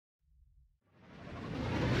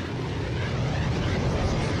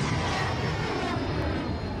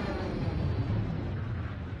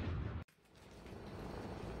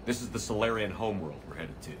This is the Solarian homeworld we're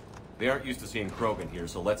headed to. They aren't used to seeing Krogan here,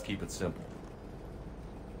 so let's keep it simple.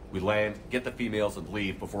 We land, get the females, and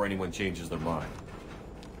leave before anyone changes their mind.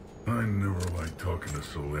 I never like talking to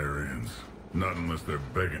Solarians. Not unless they're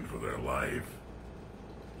begging for their life.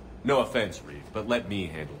 No offense, Reeve, but let me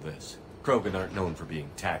handle this. Krogan aren't known for being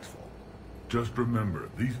tactful. Just remember,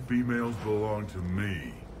 these females belong to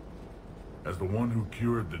me. As the one who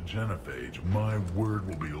cured the genophage, my word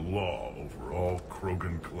will be law over all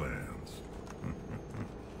Krogan clans.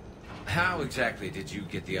 How exactly did you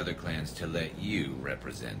get the other clans to let you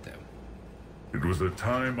represent them? It was a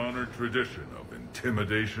time-honored tradition of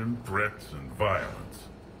intimidation, threats, and violence.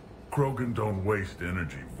 Krogan don't waste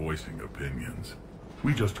energy voicing opinions.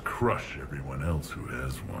 We just crush everyone else who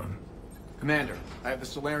has one. Commander, I have the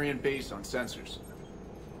Solarian base on sensors.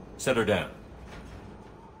 Set her down.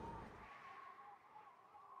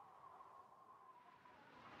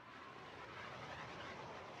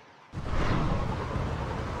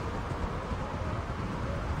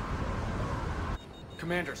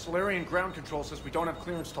 Commander, Solarian ground control says we don't have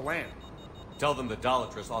clearance to land. Tell them the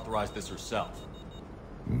Dolatress authorized this herself.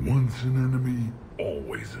 Once an enemy,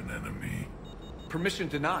 always an enemy. Permission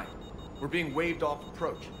denied. We're being waved off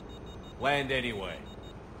approach. Land anyway.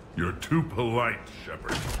 You're too polite,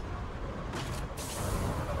 Shepard.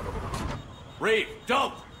 Reeve,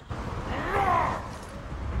 don't!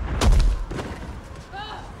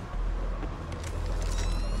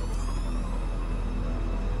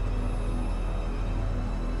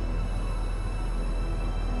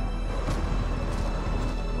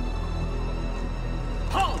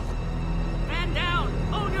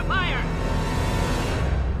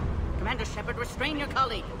 Shepard, restrain your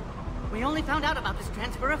colleague. We only found out about this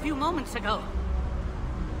transfer a few moments ago.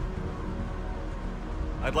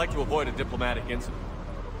 I'd like to avoid a diplomatic incident.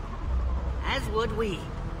 As would we.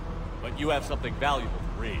 But you have something valuable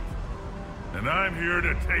to read. And I'm here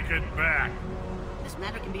to take it back. This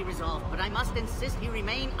matter can be resolved, but I must insist he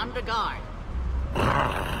remain under guard.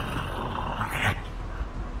 I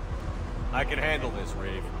can handle this,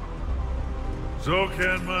 Reeve. So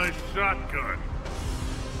can my shotgun.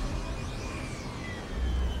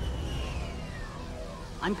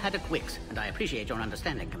 I'm Paddock Wicks, and I appreciate your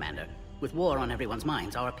understanding, Commander. With war on everyone's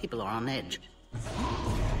minds, our people are on edge.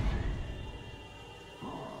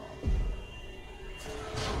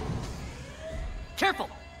 Careful!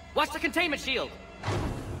 Watch the containment shield!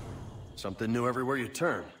 Something new everywhere you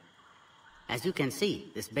turn. As you can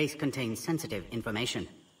see, this base contains sensitive information.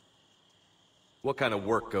 What kind of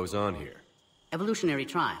work goes on here? Evolutionary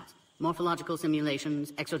trials, morphological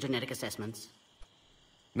simulations, exogenetic assessments.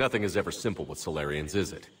 Nothing is ever simple with Solarians,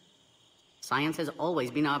 is it? Science has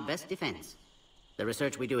always been our best defense. The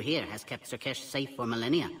research we do here has kept Sur'Kesh safe for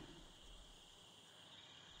millennia.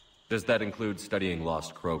 Does that include studying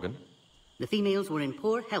lost Krogan? The females were in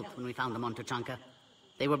poor health when we found them on Tuchanka.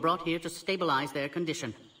 They were brought here to stabilize their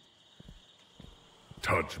condition.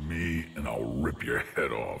 Touch me, and I'll rip your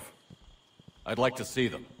head off. I'd like to see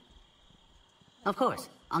them. Of course.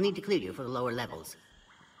 I'll need to clear you for the lower levels.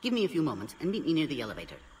 Give me a few moments and meet me near the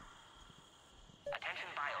elevator. Attention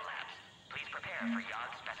biolabs. Please prepare for Yod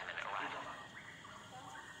specimen arrival.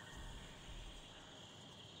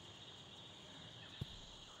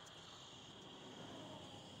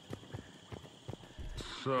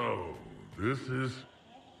 So, this is...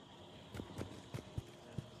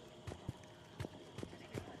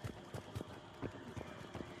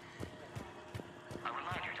 A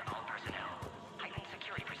reminder to all personnel. Heightened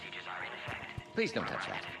security procedures are in effect. Please don't touch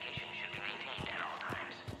that. Identification should be maintained at all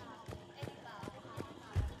times.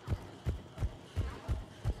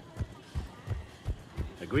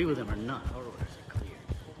 Agree with him or not, our orders are clear.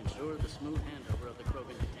 Ensure the smooth handover of the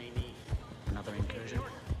Krogan detainee. Another incursion.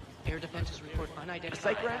 Air defenses report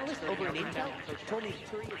unidentified. A psychoanalyst over in Intel told me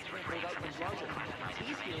Turians went right out from Roger.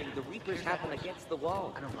 He's feeling the Reapers happen against the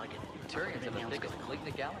wall. I don't like it. Turians are the biggest clique in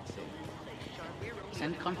the galaxy.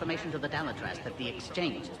 Send confirmation to the Dalatrass that the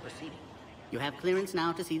exchange is proceeding. You have clearance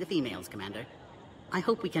now to see the females, Commander. I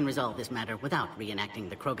hope we can resolve this matter without reenacting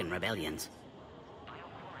the Krogan rebellions.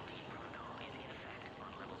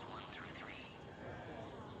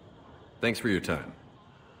 Thanks for your time.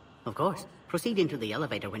 Of course. Proceed into the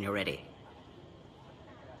elevator when you're ready.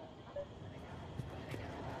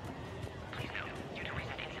 Please note, due to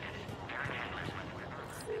recent incidents, Baron handlers must wear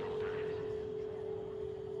armor at all times.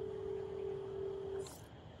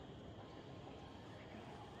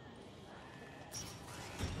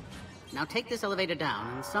 Now take this elevator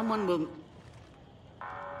down and someone will...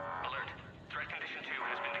 Alert. Threat condition 2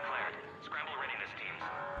 has been declared. Scramble readiness teams.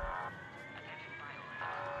 Attention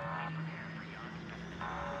biolabs. Please prepare for Yod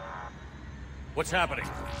specimen. What's happening?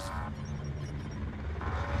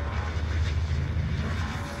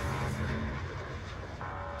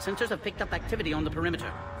 Sensors have picked up activity on the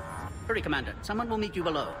perimeter. Hurry, Commander. Someone will meet you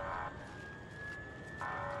below.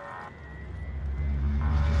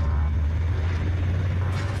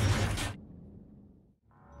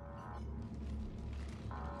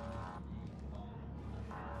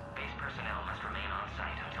 Base personnel must remain on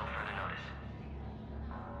site until further notice.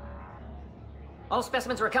 All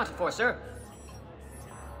specimens are accounted for, sir.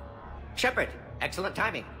 Shepard, excellent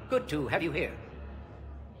timing. Good to have you here.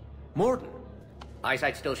 Morden.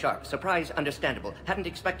 Eyesight still sharp. Surprise understandable. Hadn't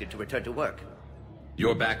expected to return to work.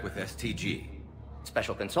 You're back with STG.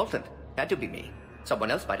 Special consultant. Had to be me.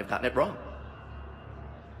 Someone else might have gotten it wrong.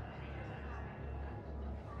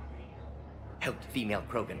 Helped female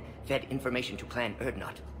Krogan. Fed information to Clan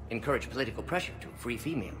Erdnot. Encouraged political pressure to free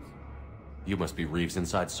females. You must be Reeves'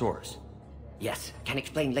 inside source. Yes, can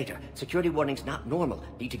explain later. Security warnings not normal.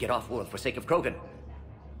 Need to get off-world for sake of Krogan.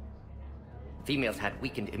 Females had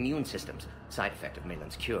weakened immune systems. Side effect of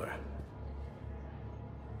Malin's cure.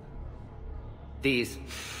 These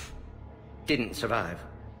didn't survive.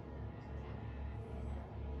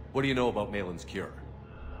 What do you know about Malin's cure?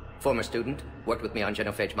 Former student, worked with me on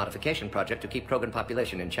genophage modification project to keep Krogan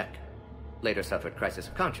population in check. Later suffered crisis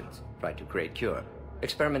of conscience, tried to create cure.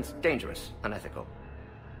 Experiments dangerous, unethical.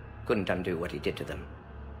 Couldn't undo what he did to them.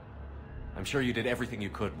 I'm sure you did everything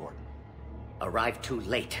you could, Morton. Arrived too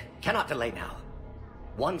late. Cannot delay now.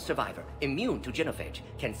 One survivor, immune to genophage,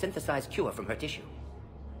 can synthesize cure from her tissue.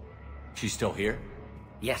 She's still here?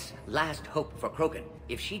 Yes, last hope for Krogan.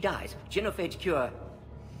 If she dies, genophage cure...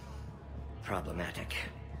 problematic.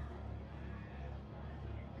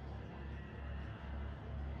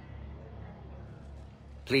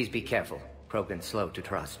 Please be careful. Krogan slow to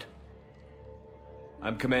trust.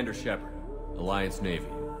 I'm Commander Shepard, Alliance Navy.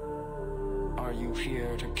 Are you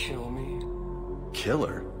here to kill me? Kill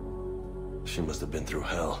her? She must have been through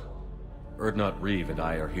hell. Erdnot Reeve and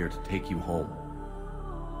I are here to take you home.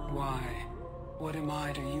 Why? What am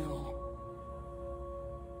I to you?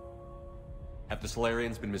 Have the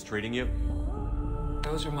Solarians been mistreating you?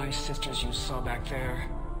 Those are my sisters you saw back there.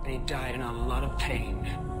 They died in a lot of pain.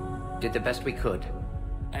 Did the best we could.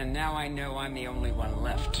 And now I know I'm the only one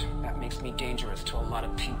left. That makes me dangerous to a lot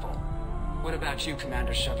of people. What about you,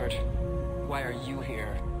 Commander Shepard? Why are you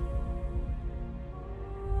here?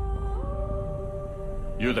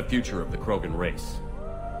 You're the future of the Krogan race.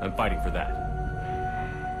 I'm fighting for that.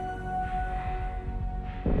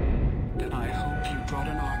 Then I hope you brought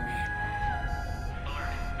an army.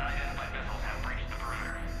 Alert. Unidentified missiles have breached the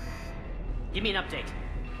perimeter. Give me an update.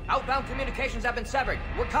 Outbound communications have been severed.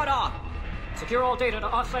 We're cut off. Secure all data to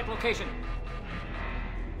off-site location.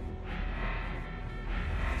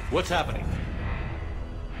 What's happening?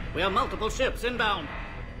 We have multiple ships inbound.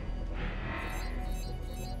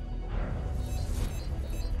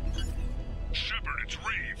 Shepard, it's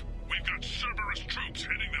Reeve. We've got Cerberus troops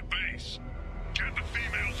hitting the base. Get the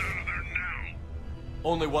females out of there now.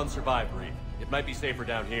 Only one survived, Reeve. It might be safer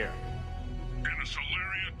down here. In a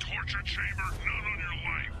Solarian torture chamber, none on your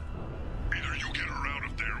life. Either you get her out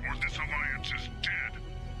of there or this alliance is dead.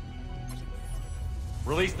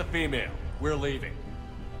 Release the female. We're leaving.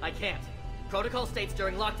 I can't. Protocol states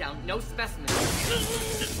during lockdown, no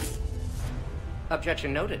specimens.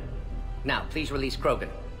 Objection noted. Now, please release Krogan.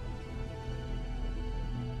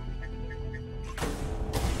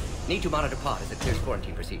 Need to monitor pod as it clears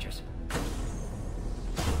quarantine procedures.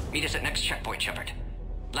 Meet us at next checkpoint, Shepard.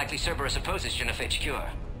 Likely Cerberus opposes genophage cure.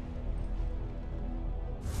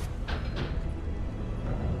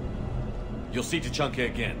 You'll see Tachanka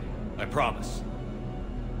again. I promise.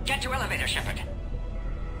 Get to elevator, Shepard.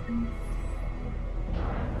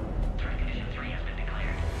 Threat condition 3 has been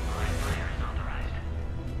declared. Live fire is authorized.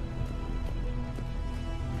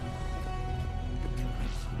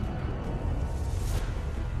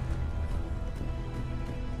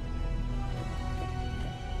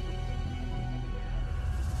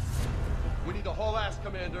 We need the whole ass,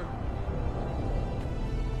 Commander.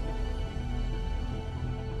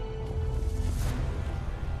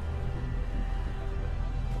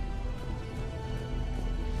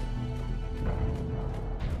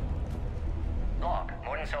 Log,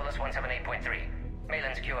 Morden Solus 178.3.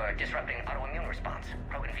 Malin's cure, disrupting autoimmune response.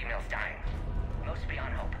 Krogan females dying. Most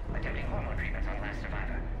beyond hope. Attempting hormone treatments on last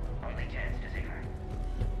survivor. Only chance to save her.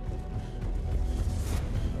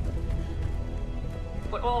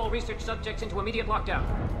 Put all research subjects into immediate lockdown.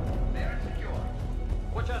 They're secure.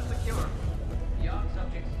 Watch out, secure. Young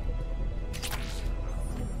subjects.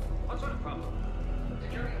 What sort of problem?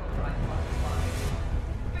 Security override process.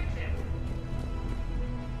 Fix it.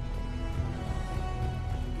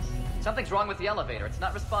 Something's wrong with the elevator. It's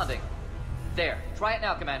not responding. There. Try it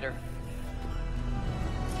now, Commander.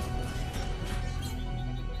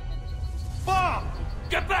 Bomb!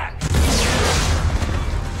 Get back!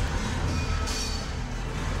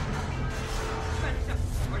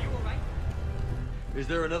 Are you alright? Is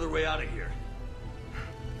there another way out of here?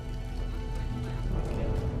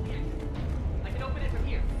 I can open it from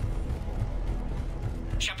here.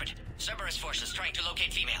 Shepard, Cerberus forces trying to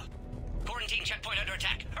locate female. Quarantine checkpoint under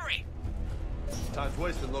attack. Hurry! Time's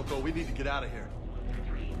wasted, Loco. We need to get out of here.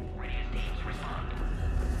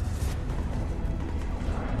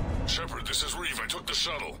 Shepard, this is Reeve. I took the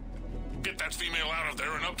shuttle. Get that female out of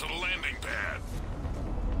there and up to the landing pad.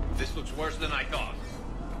 This looks worse than I thought.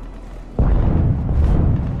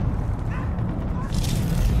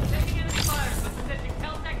 Taking enemy fire, but positioning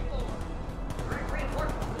Caltech 4. Direct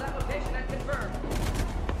reinforcements to that location and confirmed.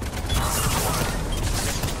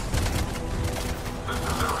 This is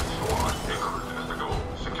Eric Squad. Increment is the goal.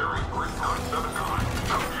 Securing 3979.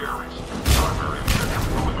 South Aries. Primary objective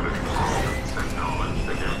eliminating problems and knowledge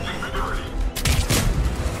against security.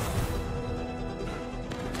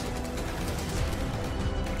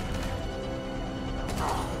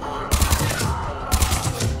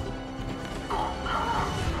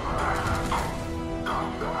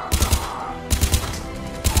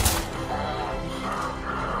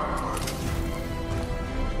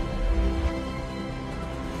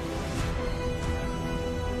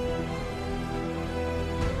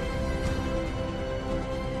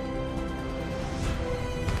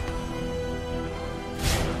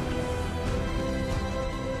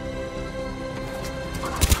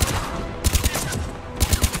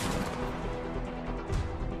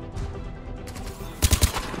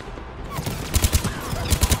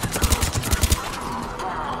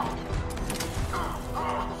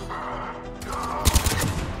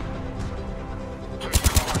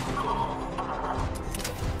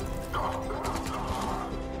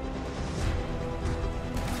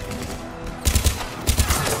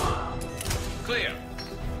 Clear.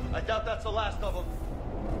 I doubt that's the last of them.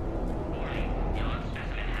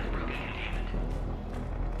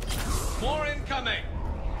 More incoming.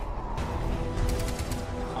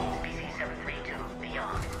 PC-732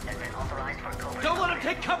 beyond has been authorized for covert. Don't let him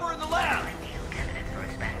take cover in the lab! Ideal candidate for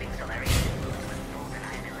expanding Solarian influence with full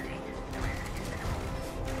deniability. The risk is minimal.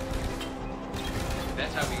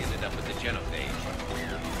 That's how we ended up with the genophage.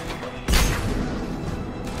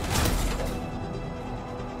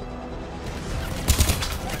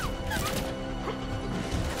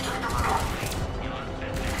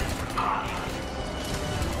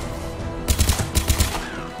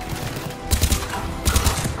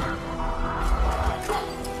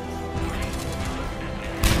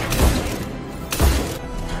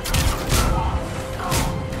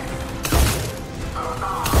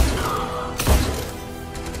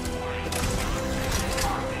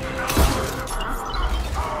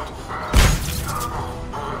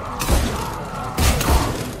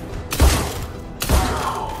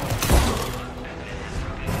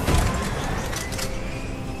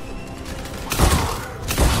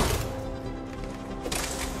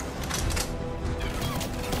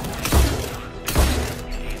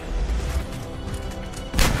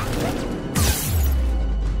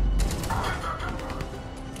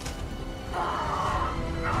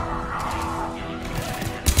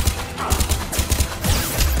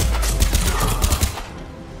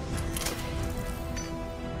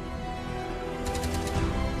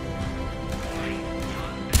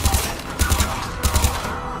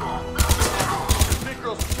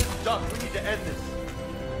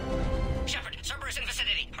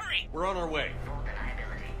 We're on our way. Full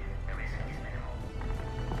deniability. The risk is minimal.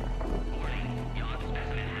 Warning. Yacht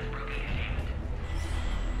specimen has broken containment.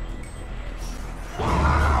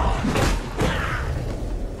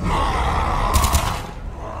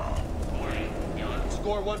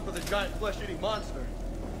 Score one for the giant flesh-eating monster.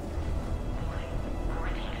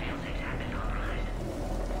 Quarantine failsafes have been authorized.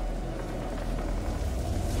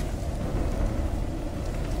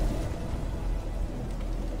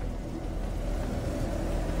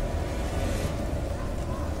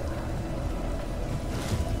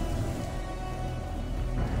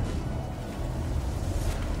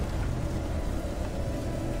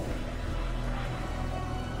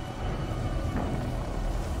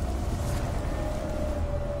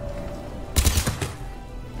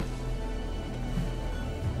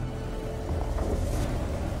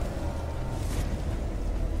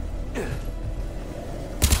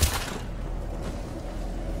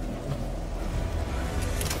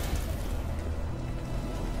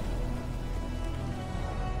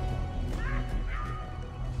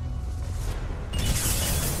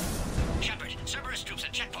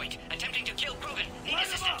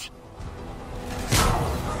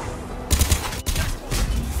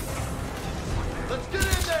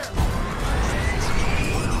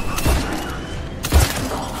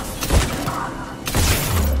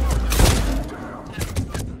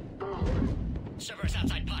 Cerberus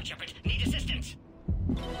outside pod, Shepard. Need assistance.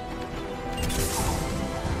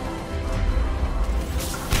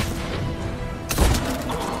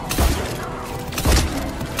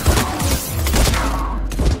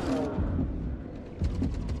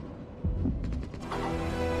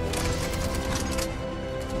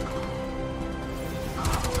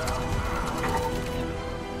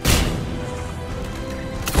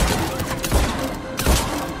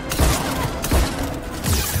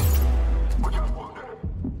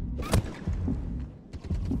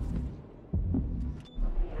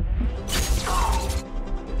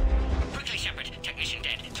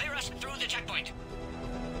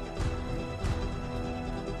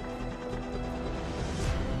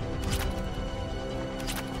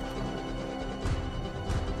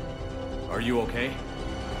 Are you okay?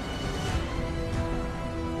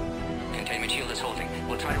 Containment shield is holding.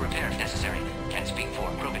 We'll try to repair if necessary. Can't speak for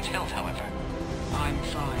Krogan's health, however. I'm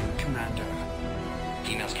fine, Commander.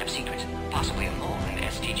 Females kept secret. Possibly a mole in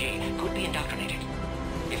STG could be indoctrinated.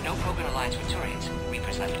 If no Krogan alliance with Turians,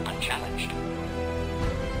 Reapers left unchallenged.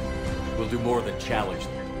 We'll do more than challenge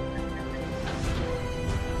them.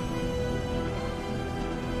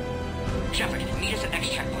 Shepard, meet us at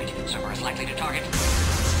next checkpoint. Cerberus likely to target.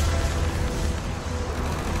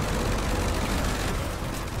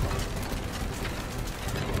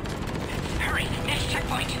 Hurry! Next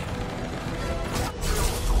checkpoint!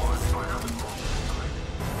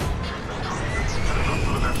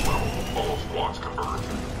 All squads converged.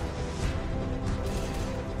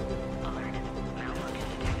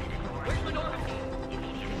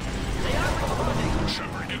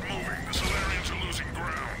 Shepard, get moving. The Solarians are losing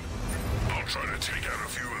ground. I'll try to take out a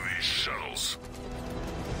few of these shuttles.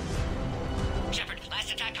 Shepard,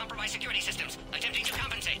 last attack compromised security systems. Attempting to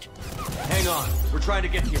compensate. Hang on. We're trying to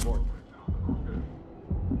get to your board.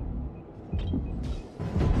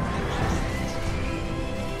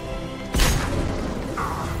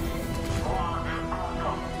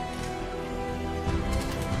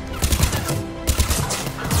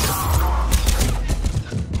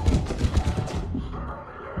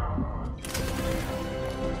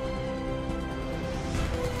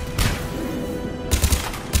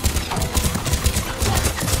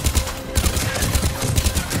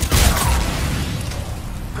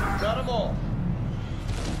 Got them all.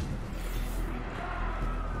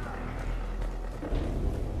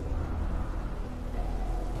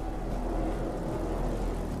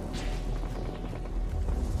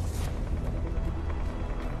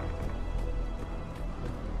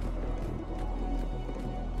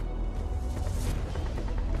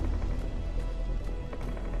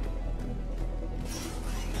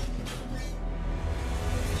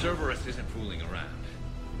 Cerberus isn't fooling around.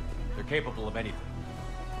 They're capable of anything.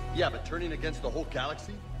 Yeah, but turning against the whole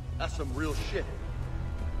galaxy? That's some real shit.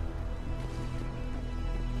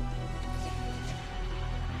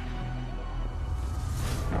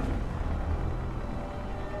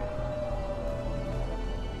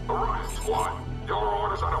 Arise, squad. Your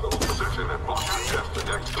orders are to hold position and block access to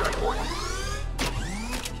next checkpoint.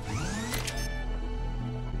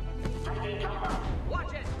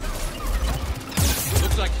 Watch it!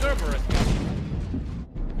 Looks like Cerberus got you.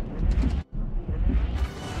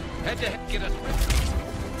 Head to head, get us.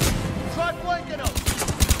 Try flanking them!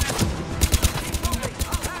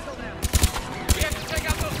 I'll handle them! We have to take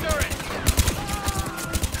out those turrets.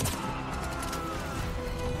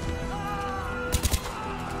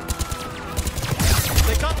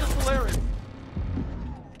 They got the Solarian!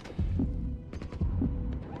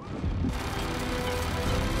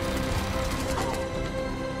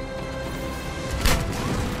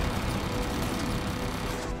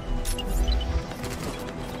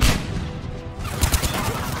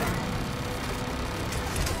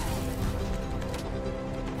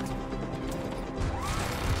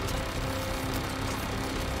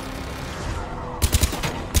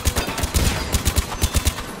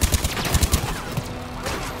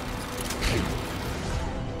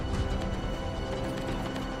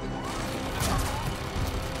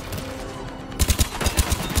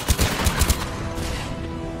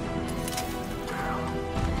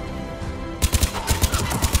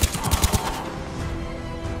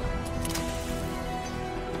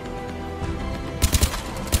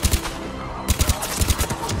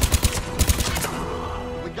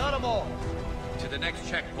 To the next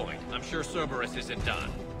checkpoint. I'm sure Cerberus isn't done.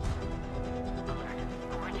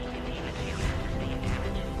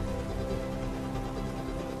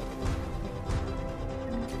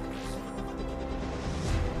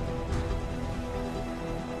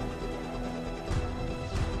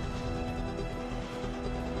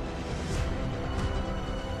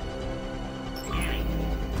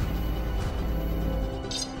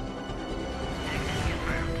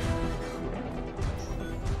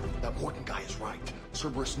 right.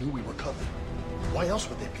 Cerberus knew we were coming. Why else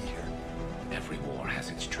would they be here? Every war has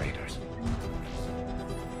its traitors.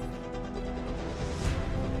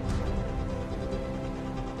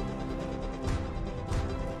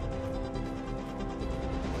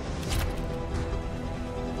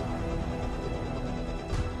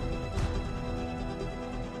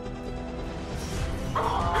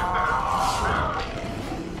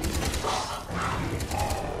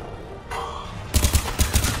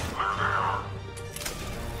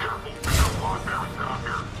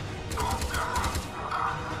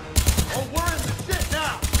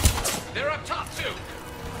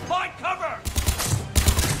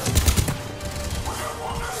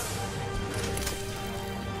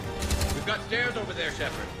 Stairs over there,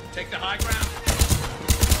 Shepard. Take the high ground.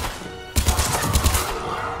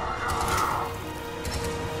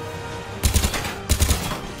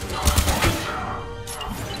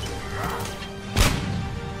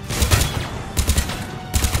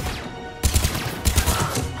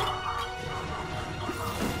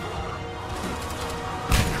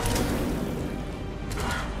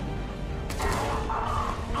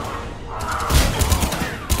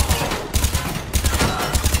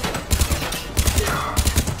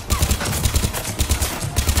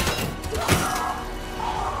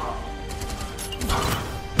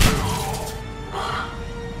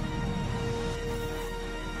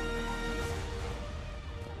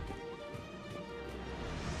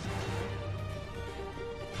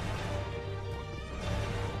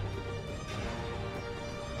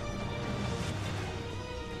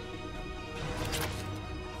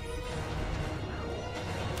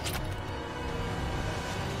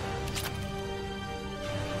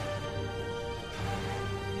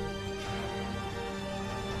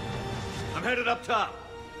 I'm headed up top.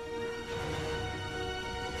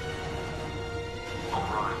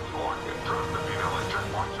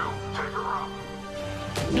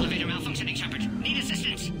 Elevator malfunctioning, Shepard. Need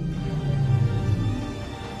assistance.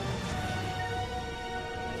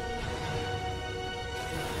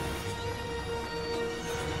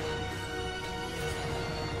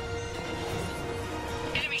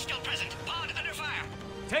 Enemy still present. Pod under fire.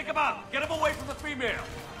 Take him out. Get him away from the female.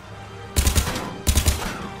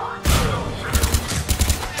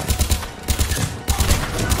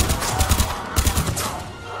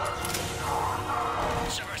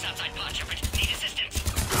 Server's outside pod, Shepard. Need assistance.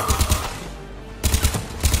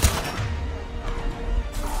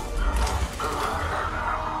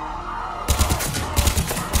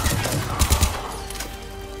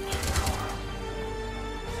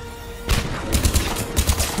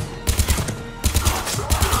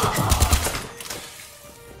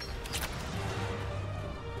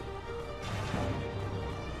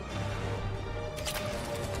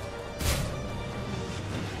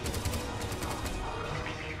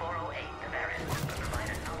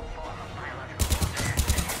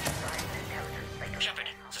 Shepard,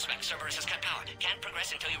 suspect Cerberus has cut power. Can't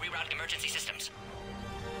progress until you reroute emergency systems.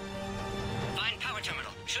 Find power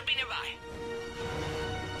terminal. Should be nearby.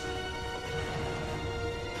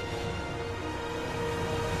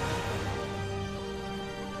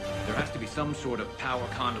 There has to be some sort of power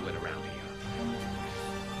conduit around here.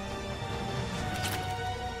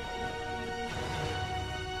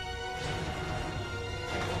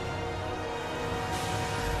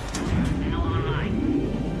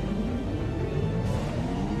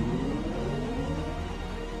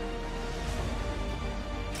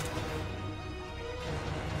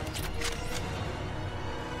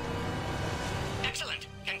 Excellent.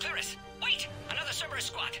 Can clear us. Wait! Another Cerberus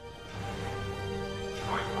squad.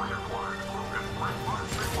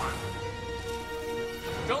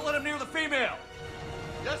 Don't let him near the female.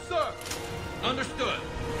 Yes, sir. Understood.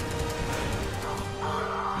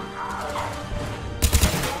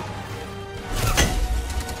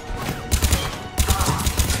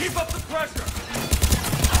 Keep up the pressure.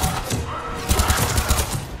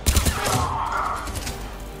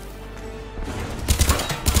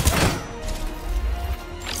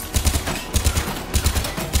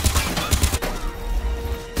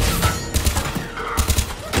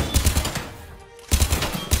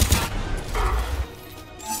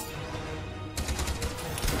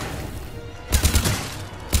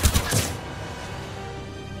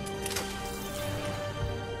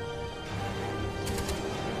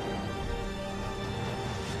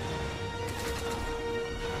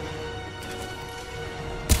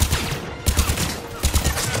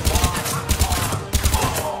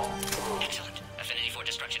 Excellent. Affinity for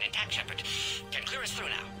destruction intact, Shepard. Can clear us through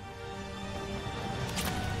now.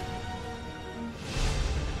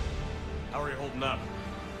 How are you holding up?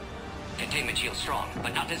 Containment shield strong,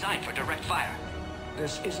 but not designed for direct fire.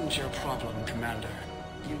 This isn't your problem, Commander.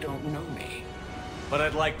 You don't know me. But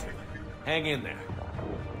I'd like to. Hang in there.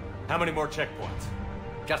 How many more checkpoints?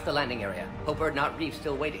 Just the landing area. Hope Erdnot Reef's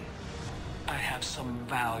still waiting. I have some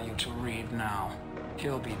value to read now.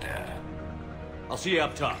 He'll be there. I'll see you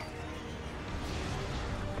up top.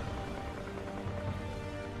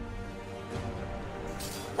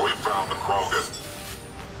 We found the Krogan.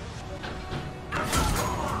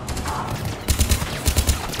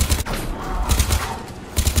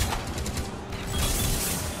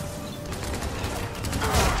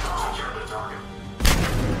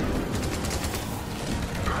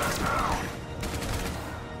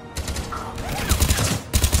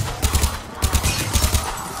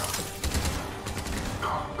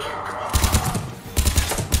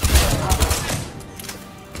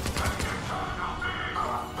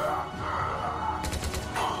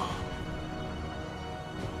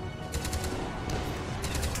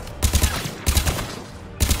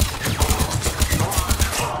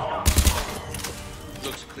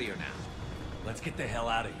 Let's get the hell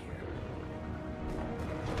out of here.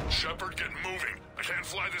 Shepard, get moving. I can't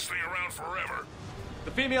fly this thing around forever.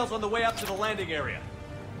 The female's on the way up to the landing area.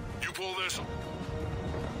 You pull this.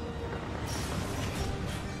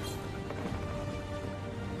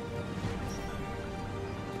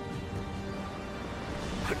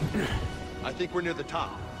 I think we're near the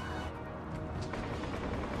top.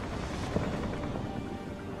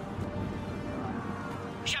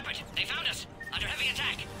 Shepard, they found us. Under heavy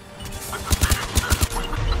attack.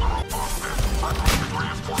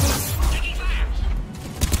 Taking fire.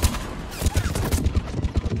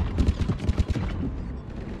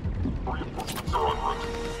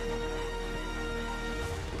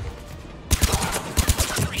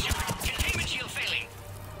 Hurry, Shepard. Containment shield failing.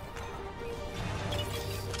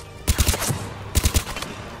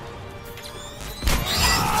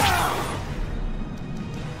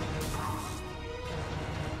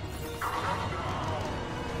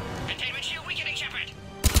 Containment shield weakening, Shepard.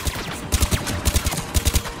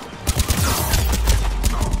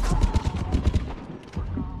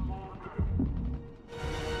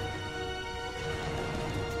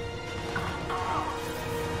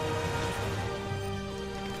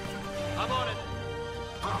 I'm on it.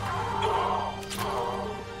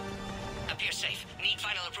 Appears safe. Need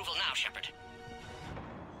final approval now, Shepard.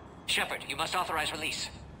 Shepard, you must authorize release.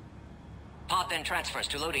 Pod then transfers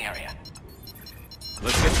to loading area.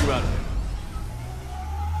 Let's get you out of there.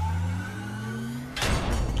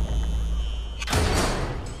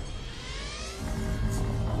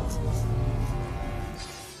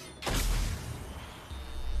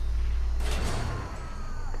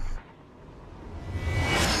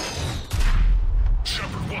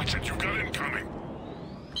 Shepard, watch it. You got incoming.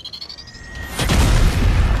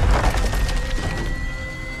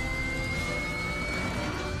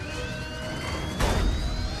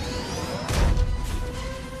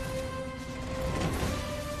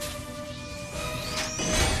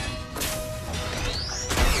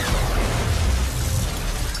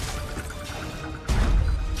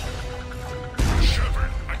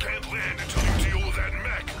 Shepard, I can't land until you deal with that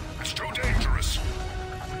mech. It's too dangerous.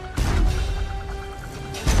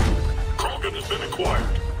 Krogan has been acquired.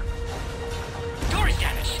 Door is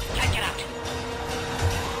damaged. Can't get out.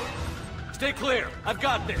 Stay clear. I've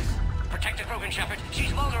got this. Protect the Krogan, Shepard.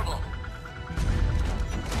 She's vulnerable.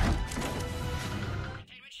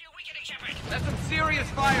 Containment shield weakening, Shepard. That's some serious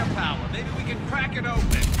firepower. Maybe we can crack it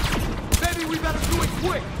open. Maybe we better do it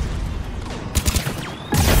quick.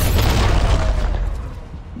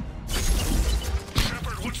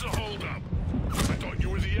 Shepard, what's the holdup? I thought you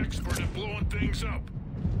were the expert at blowing things up.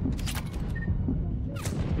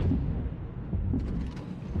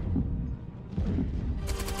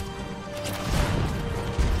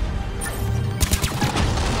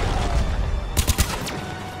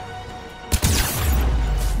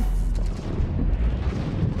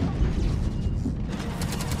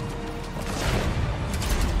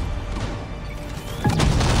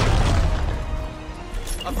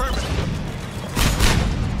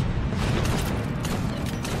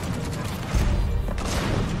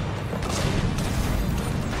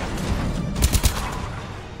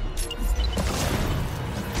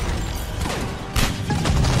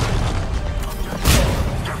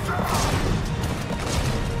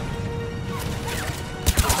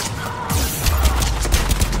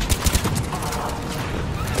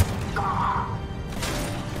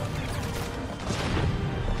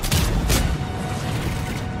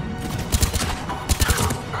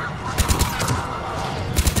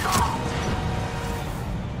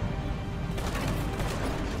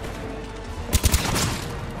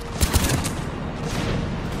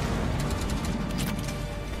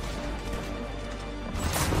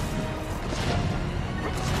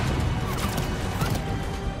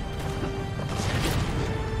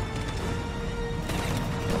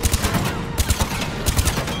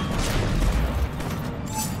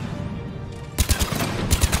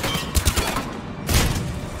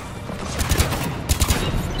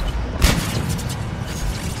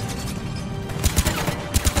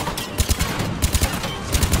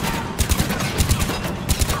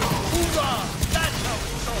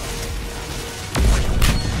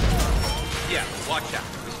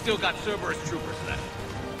 still got Cerberus troopers left.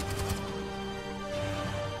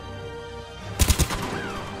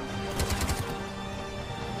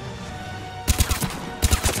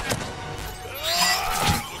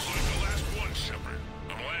 Looks like the last one, Shepard.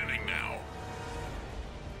 I'm landing now.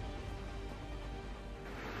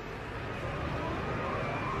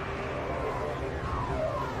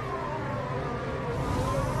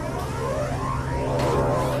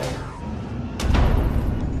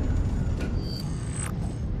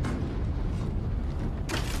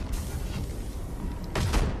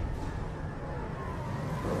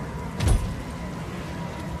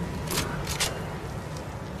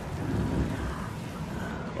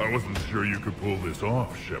 I wasn't sure you could pull this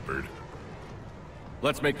off, Shepard.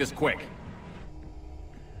 Let's make this quick.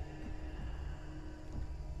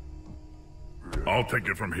 I'll take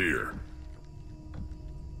it from here.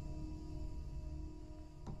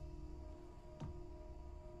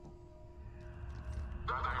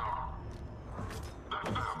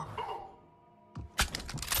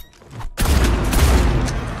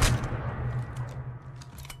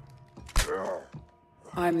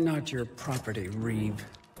 I'm not your property, Reeve.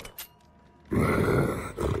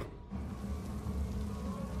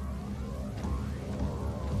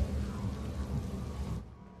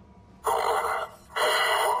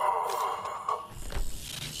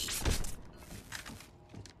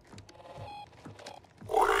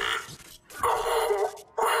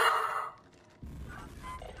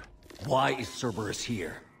 Why is Cerberus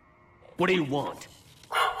here? What do you want?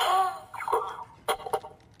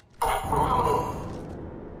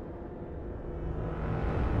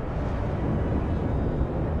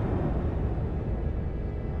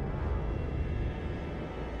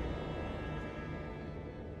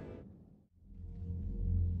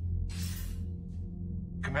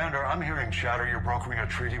 Commander, I'm hearing chatter you're brokering a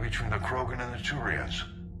treaty between the Krogan and the Turians.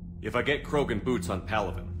 If I get Krogan boots on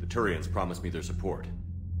Palaven, the Turians promise me their support.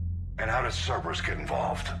 And how does Cerberus get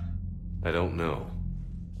involved? I don't know.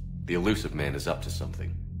 The elusive man is up to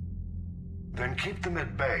something. Then keep them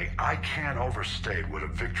at bay. I can't overstate what a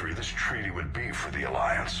victory this treaty would be for the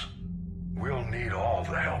Alliance. We'll need all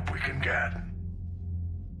the help we can get.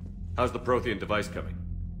 How's the Prothean device coming?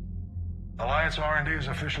 Alliance R&D has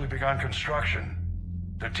officially begun construction.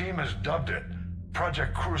 The team has dubbed it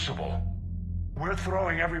Project Crucible. We're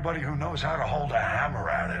throwing everybody who knows how to hold a hammer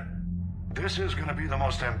at it. This is going to be the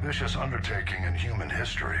most ambitious undertaking in human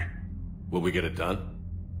history. Will we get it done?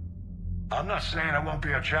 I'm not saying it won't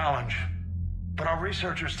be a challenge, but our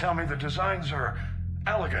researchers tell me the designs are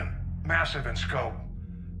elegant, massive in scope,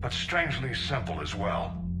 but strangely simple as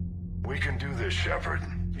well. We can do this, Shepard.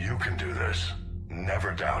 You can do this.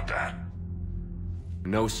 Never doubt that.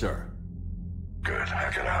 No, sir. Good.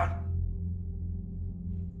 Hack it out.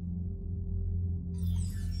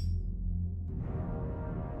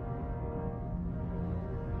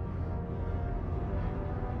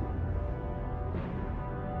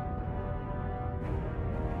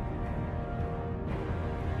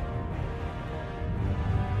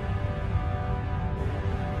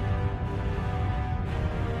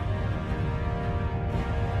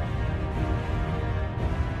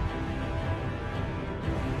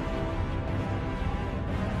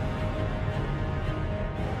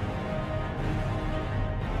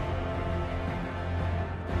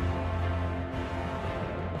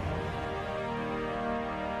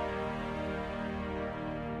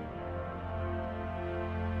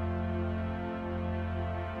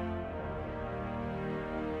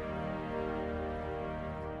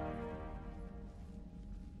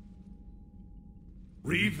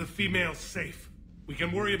 Reeve, the female's safe. We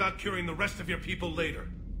can worry about curing the rest of your people later.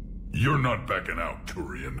 You're not backing out,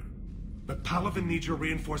 Turian. But Palaven needs your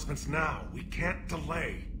reinforcements now. We can't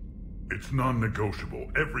delay. It's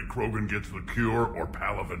non-negotiable. Every Krogan gets the cure, or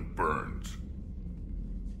Palaven burns.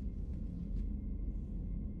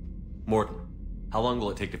 Morton, how long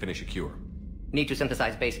will it take to finish a cure? Need to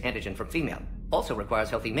synthesize base antigen from female. Also requires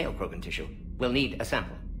healthy male Krogan tissue. We'll need a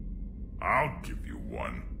sample. I'll give you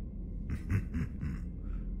one.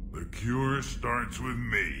 The cure starts with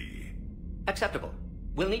me. Acceptable.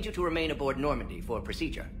 We'll need you to remain aboard Normandy for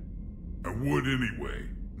procedure. I would anyway.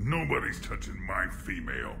 Nobody's touching my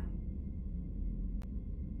female.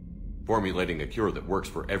 Formulating a cure that works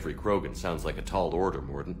for every Krogan sounds like a tall order,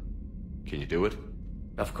 Morton. Can you do it?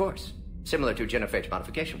 Of course. Similar to Genophage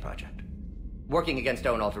Modification Project. Working against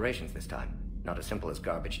own alterations this time. Not as simple as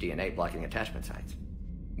garbage DNA blocking attachment sites.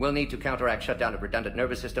 We'll need to counteract shutdown of redundant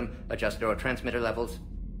nervous system, adjust neurotransmitter levels.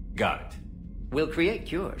 Got it. We'll create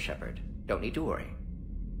cure, Shepard. Don't need to worry.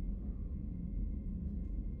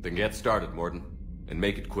 Then get started, Morton. And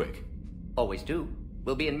make it quick. Always do.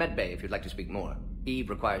 We'll be in medbay if you'd like to speak more. Eve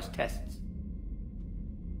requires tests.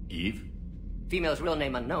 Eve? Female's real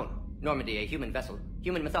name unknown. Normandy, a human vessel.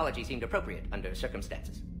 Human mythology seemed appropriate under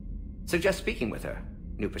circumstances. Suggest speaking with her.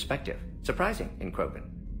 New perspective. Surprising in Krogan.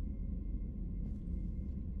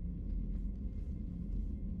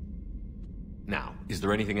 Now, is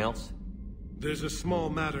there anything else? There's a small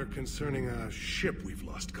matter concerning a ship we've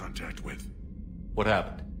lost contact with. What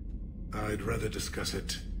happened? I'd rather discuss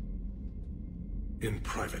it in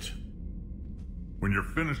private. When you're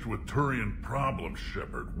finished with Turian problems,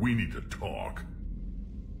 Shepard, we need to talk.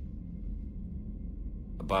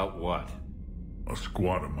 About what? A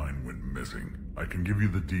squad of mine went missing. I can give you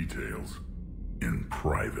the details. In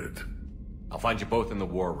private. I'll find you both in the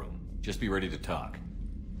war room. Just be ready to talk.